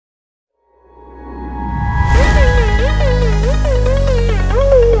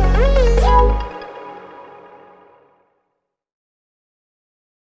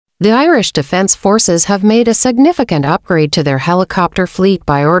The Irish Defence Forces have made a significant upgrade to their helicopter fleet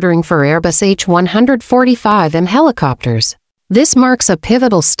by ordering for Airbus H145M helicopters. This marks a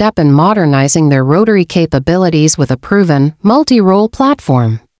pivotal step in modernizing their rotary capabilities with a proven, multi-role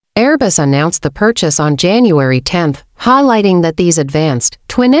platform. Airbus announced the purchase on January 10, highlighting that these advanced,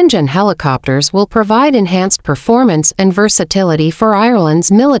 twin-engine helicopters will provide enhanced performance and versatility for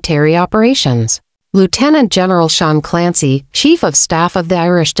Ireland's military operations. Lieutenant General Sean Clancy, Chief of Staff of the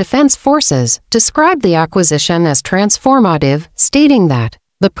Irish Defence Forces, described the acquisition as transformative, stating that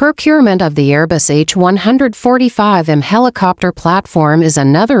the procurement of the Airbus H145M helicopter platform is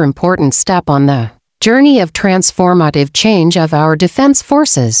another important step on the journey of transformative change of our defense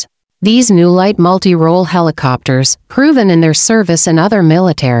forces. These new light multi-role helicopters, proven in their service in other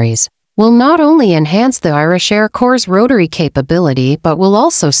militaries, will not only enhance the Irish Air Corps' rotary capability but will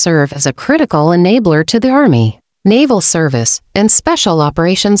also serve as a critical enabler to the Army, Naval Service, and Special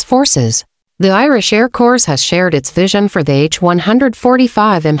Operations Forces. The Irish Air Corps has shared its vision for the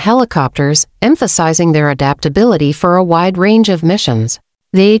H145M helicopters, emphasizing their adaptability for a wide range of missions.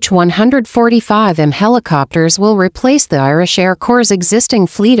 The H145M helicopters will replace the Irish Air Corps' existing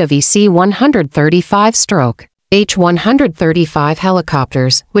fleet of EC-135/H135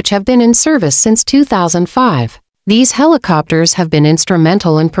 helicopters, which have been in service since 2005. These helicopters have been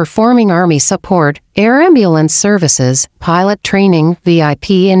instrumental in performing Army support, air ambulance services, pilot training,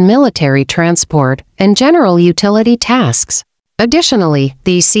 VIP and military transport, and general utility tasks. Additionally,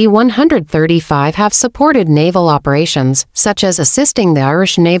 the EC-135 have supported naval operations, such as assisting the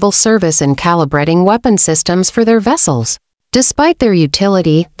Irish Naval Service in calibrating weapon systems for their vessels. Despite their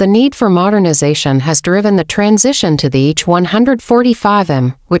utility, the need for modernization has driven the transition to the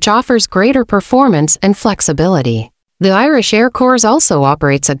H145M, which offers greater performance and flexibility. The Irish Air Corps also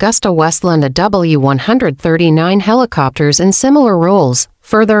operates Augusta Westland W139 helicopters in similar roles,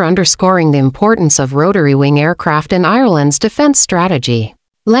 further underscoring the importance of rotary wing aircraft in Ireland's defence strategy.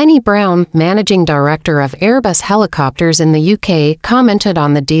 Lenny Brown, Managing Director of Airbus Helicopters in the UK, commented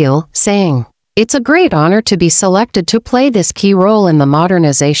on the deal, saying, "It's a great honour to be selected to play this key role in the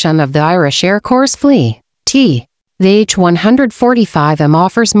modernisation of the Irish Air Corps fleet. The H145M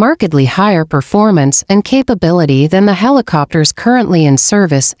offers markedly higher performance and capability than the helicopters currently in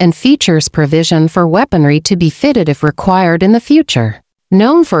service and features provision for weaponry to be fitted if required in the future."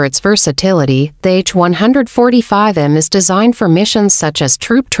 Known for its versatility, the H145M is designed for missions such as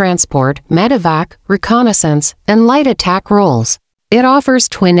troop transport, medevac, reconnaissance, and light attack roles. It offers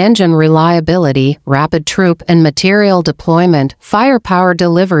twin-engine reliability, rapid troop and material deployment, firepower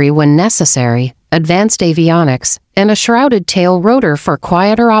delivery when necessary, advanced avionics, and a shrouded tail rotor for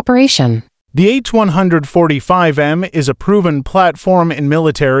quieter operation. The H145M is a proven platform in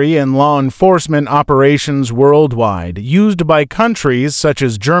military and law enforcement operations worldwide, used by countries such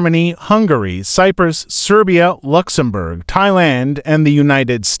as Germany, Hungary, Cyprus, Serbia, Luxembourg, Thailand, and the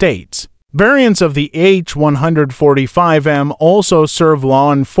United States. Variants of the H145M also serve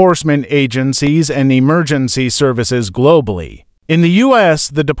law enforcement agencies and emergency services globally. In the U.S.,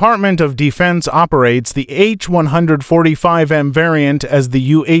 the Department of Defense operates the H145M variant as the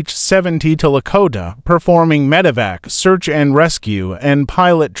UH-70 to Lakota, performing medevac, search and rescue, and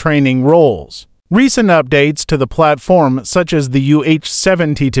pilot training roles. Recent updates to the platform, such as the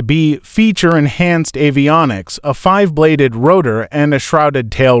UH-70-B, feature enhanced avionics, a 5-bladed rotor, and a shrouded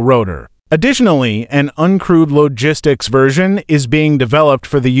tail rotor. Additionally, an uncrewed logistics version is being developed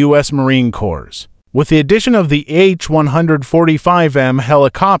for the U.S. Marine Corps. With the addition of the H145M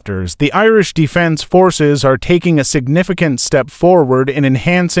helicopters, the Irish Defence Forces are taking a significant step forward in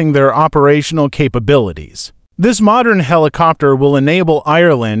enhancing their operational capabilities. This modern helicopter will enable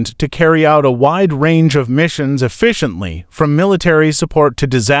Ireland to carry out a wide range of missions efficiently, from military support to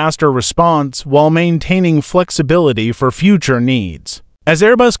disaster response, while maintaining flexibility for future needs. As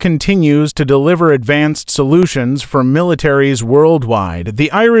Airbus continues to deliver advanced solutions for militaries worldwide,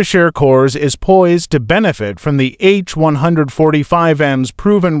 the Irish Air Corps is poised to benefit from the H145M's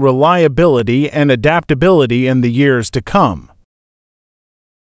proven reliability and adaptability in the years to come.